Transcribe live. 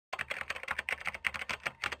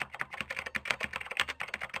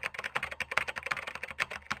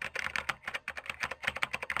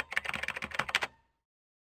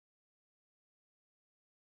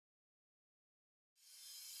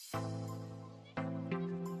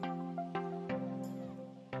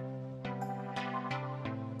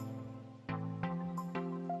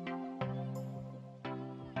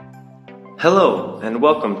Hello and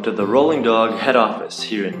welcome to the Rollingdog head office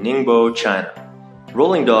here in Ningbo, China.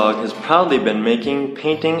 Rollingdog has proudly been making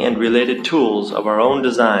painting and related tools of our own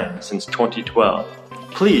design since 2012.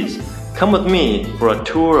 Please come with me for a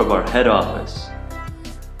tour of our head office.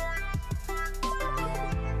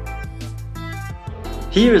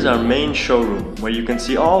 Here is our main showroom where you can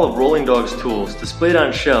see all of Rollingdog's tools displayed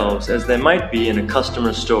on shelves as they might be in a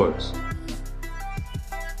customer's stores.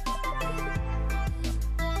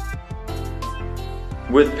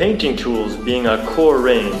 With painting tools being our core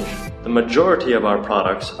range, the majority of our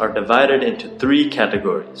products are divided into three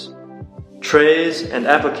categories: trays and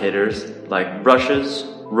applicators like brushes,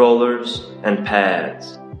 rollers, and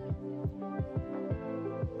pads.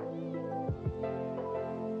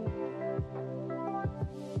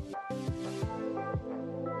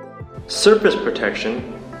 Surface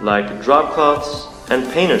protection like drop cloths and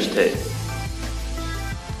painter's tape.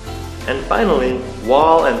 And finally,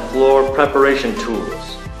 wall and floor preparation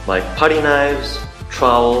tools like putty knives,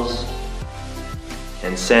 trowels,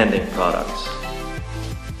 and sanding products.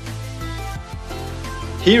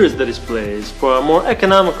 Here is the displays for our more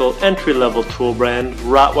economical entry-level tool brand,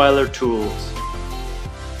 Rottweiler Tools.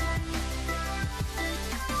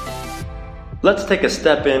 Let's take a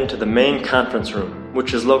step into the main conference room,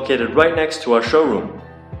 which is located right next to our showroom.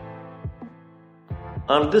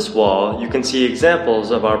 On this wall, you can see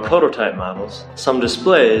examples of our prototype models, some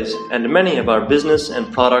displays, and many of our business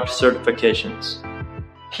and product certifications.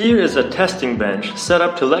 Here is a testing bench set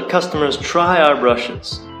up to let customers try our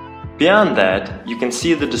brushes. Beyond that, you can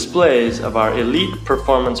see the displays of our elite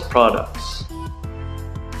performance products,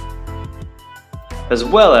 as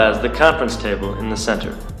well as the conference table in the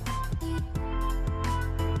center.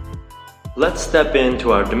 Let's step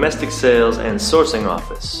into our domestic sales and sourcing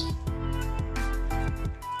office.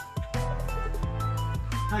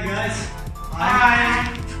 Hi guys.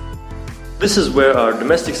 Hi. This is where our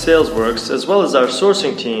domestic sales works, as well as our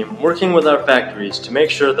sourcing team working with our factories to make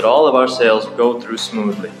sure that all of our sales go through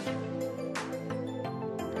smoothly.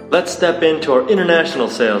 Let's step into our international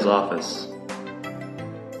sales office.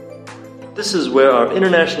 This is where our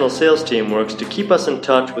international sales team works to keep us in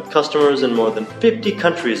touch with customers in more than 50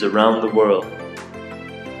 countries around the world.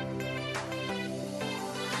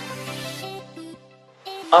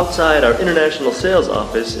 Outside our international sales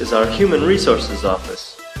office is our human resources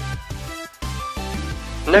office.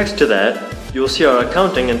 Next to that, you will see our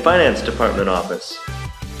accounting and finance department office.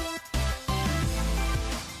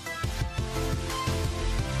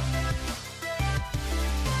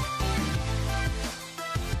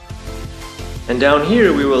 And down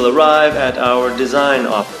here we will arrive at our design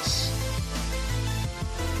office.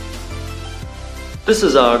 This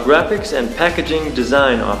is our graphics and packaging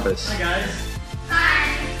design office. Hi guys.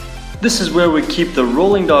 This is where we keep the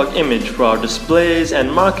Rollingdog image for our displays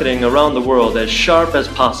and marketing around the world as sharp as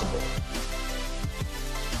possible.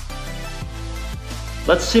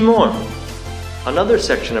 Let's see more. Another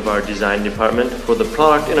section of our design department for the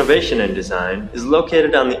product innovation and design is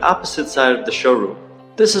located on the opposite side of the showroom.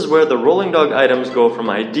 This is where the Rollingdog items go from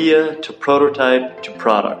idea to prototype to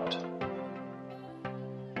product.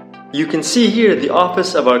 You can see here the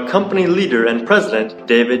office of our company leader and president,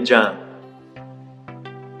 David John.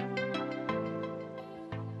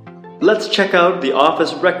 Let's check out the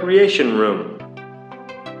office recreation room.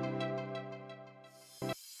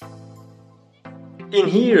 In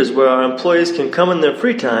here is where our employees can come in their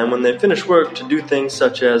free time when they finish work to do things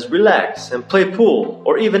such as relax and play pool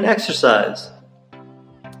or even exercise.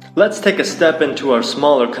 Let's take a step into our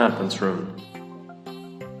smaller conference room.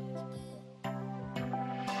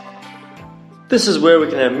 This is where we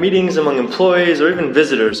can have meetings among employees or even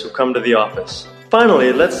visitors who come to the office.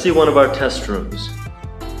 Finally, let's see one of our test rooms.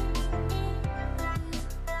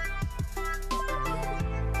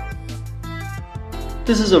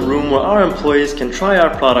 This is a room where our employees can try our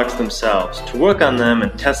products themselves, to work on them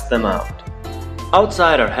and test them out.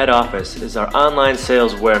 Outside our head office is our online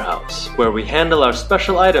sales warehouse, where we handle our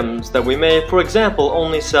special items that we may, for example,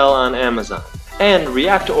 only sell on Amazon, and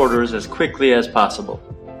react to orders as quickly as possible.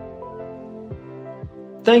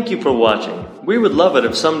 Thank you for watching. We would love it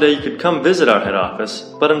if someday you could come visit our head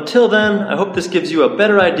office, but until then, I hope this gives you a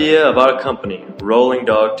better idea of our company,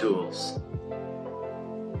 Rollingdog Tools.